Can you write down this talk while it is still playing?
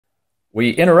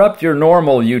We interrupt your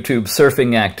normal YouTube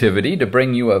surfing activity to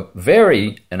bring you a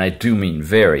very, and I do mean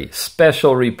very,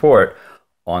 special report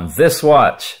on this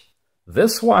watch.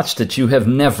 This watch that you have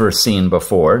never seen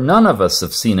before. None of us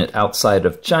have seen it outside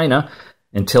of China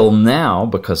until now,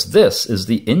 because this is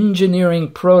the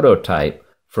engineering prototype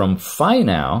from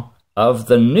FINOW of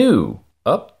the new,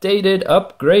 updated,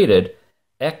 upgraded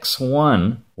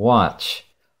X1 watch.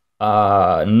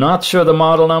 Not sure the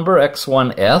model number.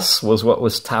 X1S was what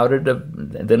was touted.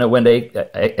 Then it went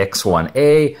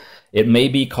X1A. It may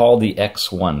be called the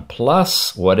X1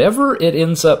 Plus. Whatever it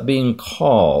ends up being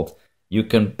called, you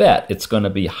can bet it's going to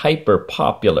be hyper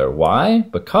popular. Why?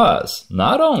 Because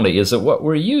not only is it what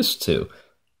we're used to,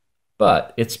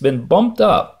 but it's been bumped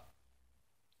up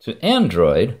to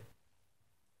Android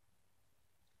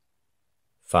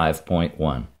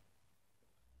 5.1.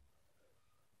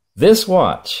 This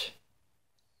watch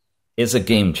is a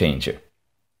game changer,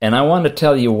 and I want to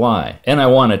tell you why. And I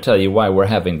want to tell you why we're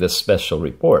having this special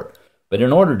report. But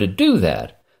in order to do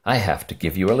that, I have to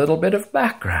give you a little bit of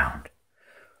background.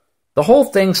 The whole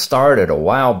thing started a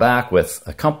while back with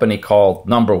a company called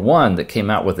Number One that came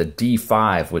out with a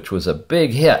D5, which was a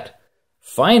big hit.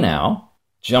 FINOW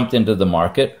jumped into the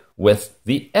market with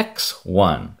the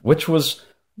X1, which was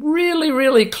really,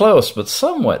 really close, but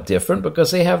somewhat different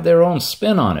because they have their own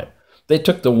spin on it. They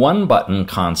took the one-button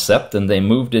concept and they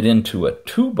moved it into a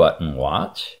two-button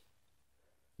watch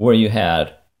where you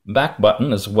had back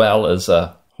button as well as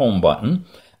a home button.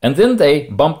 And then they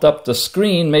bumped up the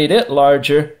screen, made it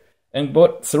larger, and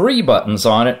put 3 buttons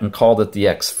on it and called it the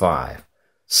X5.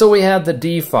 So we had the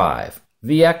D5,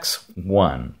 the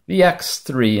X1, the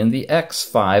X3, and the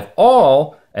X5,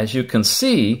 all, as you can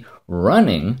see,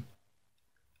 running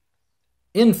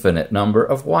infinite number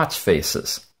of watch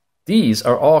faces. These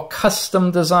are all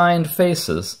custom designed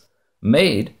faces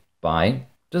made by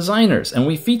designers, and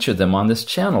we feature them on this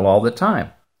channel all the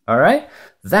time. All right?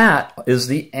 That is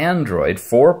the Android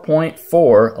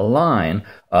 4.4 line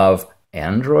of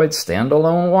Android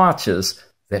standalone watches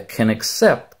that can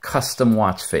accept custom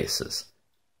watch faces.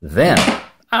 Then,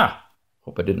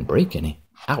 hope I didn't break any.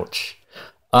 Ouch.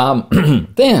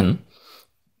 Then,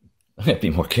 I have to be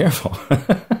more careful.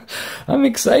 I'm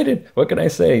excited. What can I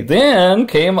say? Then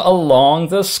came along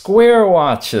the square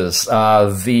watches,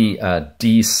 the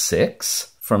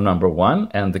D6 from Number One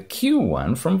and the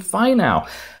Q1 from FINOW.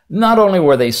 Not only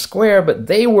were they square, but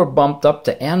they were bumped up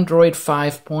to Android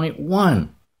 5.1.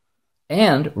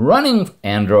 And running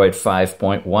Android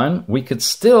 5.1, we could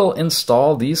still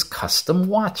install these custom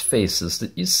watch faces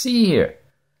that you see here.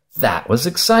 That was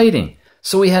exciting.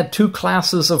 So we had 2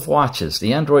 classes of watches,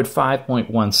 the Android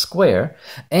 5.1 square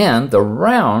and the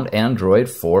round Android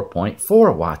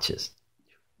 4.4 watches.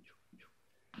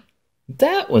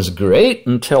 That was great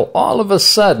until all of a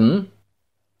sudden,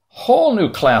 a whole new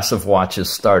class of watches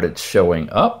started showing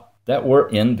up that were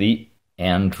in the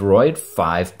Android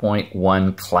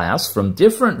 5.1 class from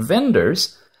different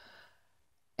vendors.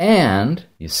 And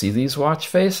you see these watch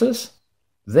faces?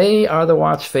 They are the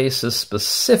watch faces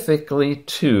specifically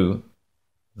to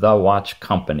the watch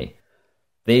company.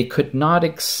 They could not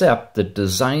accept the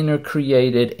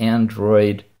designer-created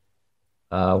Android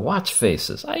watch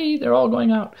faces. i.e., they're all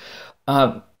going out.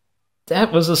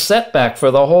 That was a setback for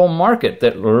the whole market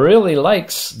that really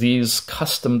likes these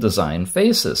custom design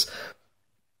faces.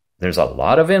 There's a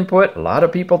lot of input, a lot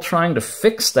of people trying to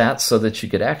fix that so that you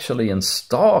could actually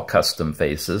install custom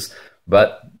faces,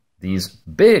 but these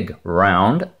big,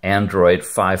 round Android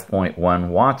 5.1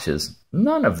 watches,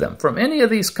 none of them from any of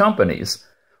these companies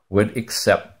would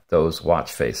accept those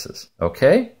watch faces.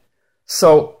 Okay?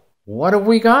 So what have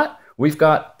we got? We've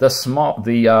got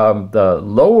the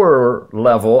lower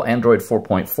level Android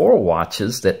 4.4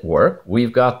 watches that work.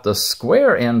 We've got the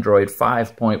square Android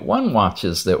 5.1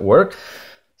 watches that work.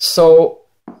 So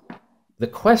the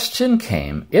question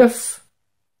came, if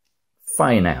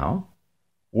FINOW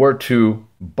were to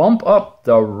bump up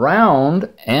the round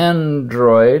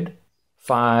Android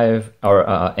 5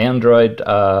 or Android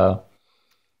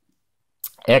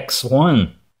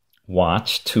X1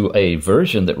 watch to a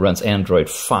version that runs Android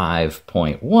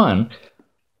 5.1,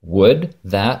 would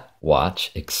that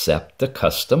watch accept the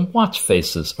custom watch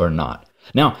faces or not?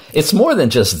 Now, it's more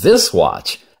than just this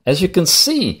watch. As you can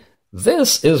see,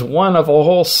 this is one of a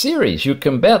whole series. You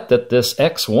can bet that this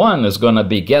X1 is going to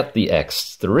beget the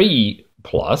X3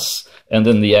 Plus, and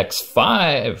then the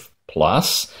X5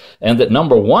 Plus, and that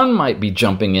Number One might be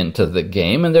jumping into the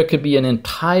game, and there could be an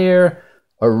entire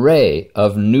array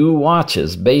of new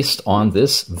watches based on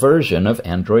this version of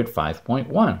Android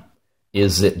 5.1.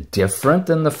 Is it different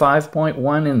than the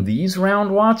 5.1 in these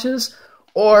round watches?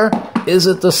 Or is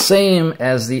it the same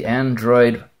as the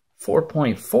Android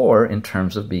 4.4 in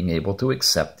terms of being able to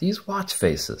accept these watch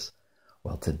faces?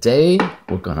 Well, today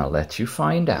we're going to let you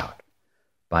find out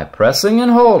by pressing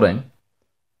and holding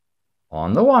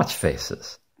on the watch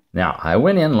faces. Now, I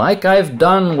went in, like I've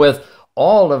done with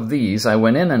all of these, I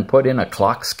went in and put in a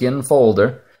clock skin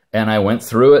folder, and I went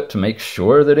through it to make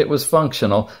sure that it was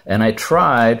functional, and I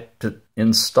tried to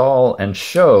install and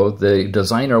show the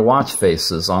designer watch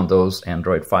faces on those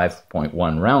Android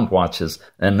 5.1 round watches,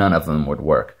 and none of them would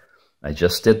work. I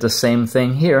just did the same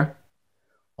thing here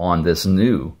on this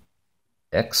new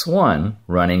X1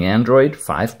 running Android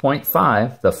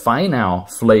 5.5, the FINOW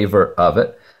flavor of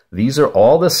it. These are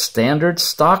all the standard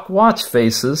stock watch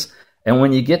faces, and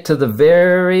when you get to the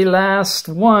very last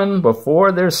one,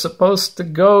 before they're supposed to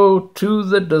go to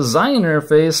the designer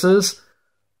faces,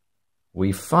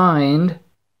 we find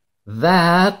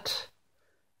that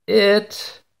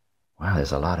wow,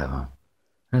 there's a lot of them.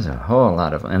 There's a whole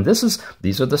lot of them. And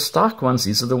these are the stock ones.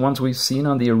 These are the ones we've seen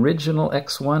on the original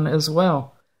X1 as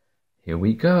well. Here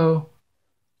we go.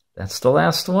 That's the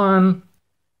last one.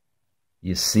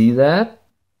 You see that?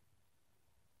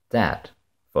 That,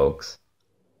 folks,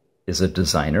 is a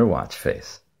designer watch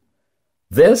face.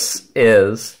 This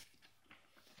is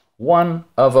one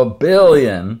of a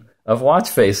billion of watch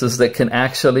faces that can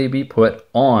actually be put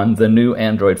on the new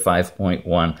Android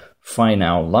 5.1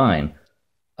 FINOW line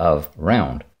of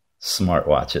round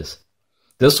smartwatches.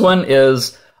 This one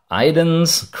is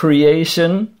Aiden's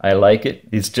creation. I like it.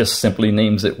 He just simply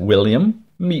names it William.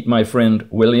 Meet my friend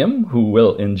William, who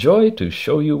will enjoy to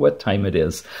show you what time it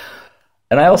is.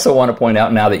 And I also want to point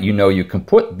out, now that you know you can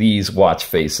put these watch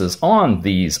faces on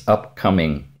these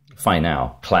upcoming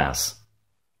FINOW class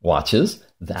watches,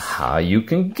 how you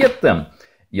can get them.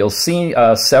 You'll see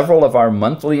several of our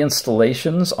monthly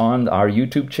installations on our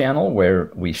YouTube channel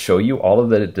where we show you all of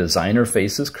the designer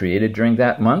faces created during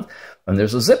that month. And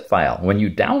there's a zip file. When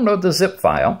you download the zip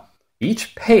file,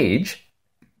 each page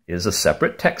is a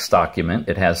separate text document.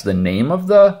 It has the name of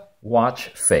the watch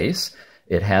face.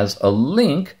 It has a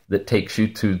link that takes you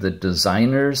to the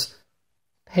designer's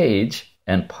page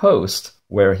and post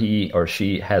where he or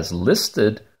she has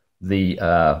listed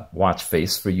the watch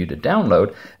face for you to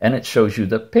download, and it shows you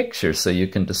the picture, so you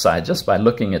can decide just by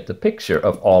looking at the picture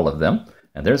of all of them,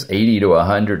 and there's 80 to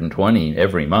 120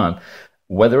 every month,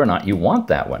 whether or not you want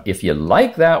that one. If you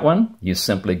like that one, you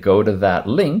simply go to that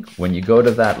link. When you go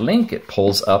to that link, it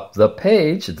pulls up the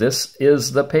page. This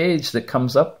is the page that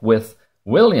comes up with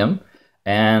William,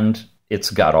 and it's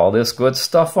got all this good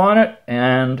stuff on it,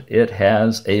 and it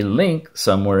has a link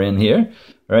somewhere in here,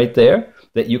 right there,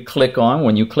 that you click on.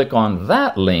 When you click on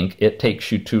that link, it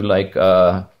takes you to like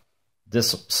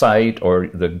this site or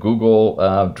the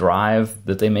Google Drive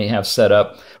that they may have set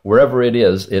up. Wherever it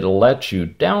is, it'll let you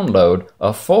download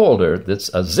a folder that's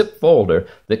a zip folder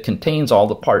that contains all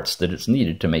the parts that it's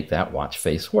needed to make that watch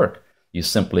face work. You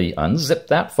simply unzip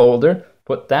that folder,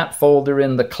 put that folder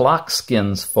in the clock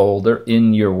skins folder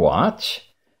in your watch,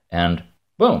 and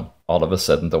boom, all of a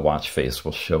sudden the watch face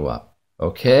will show up.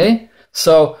 Okay?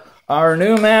 So our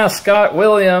new mascot,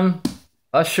 William,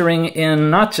 ushering in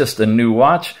not just a new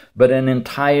watch, but an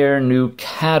entire new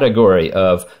category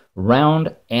of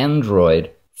round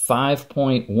Android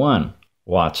 5.1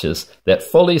 watches that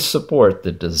fully support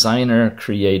the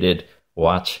designer-created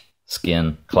watch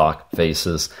skin clock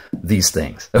faces, these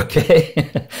things, okay?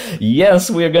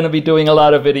 Yes, we're going to be doing a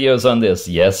lot of videos on this.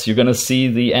 Yes, you're going to see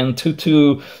the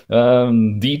Antutu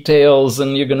details,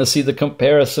 and you're going to see the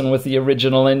comparison with the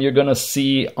original, and you're going to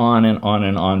see on and on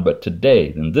and on. But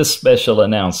today, in this special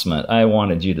announcement, I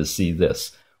wanted you to see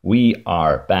this. We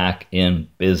are back in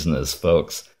business,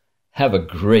 folks. Have a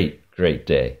great, great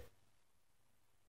day.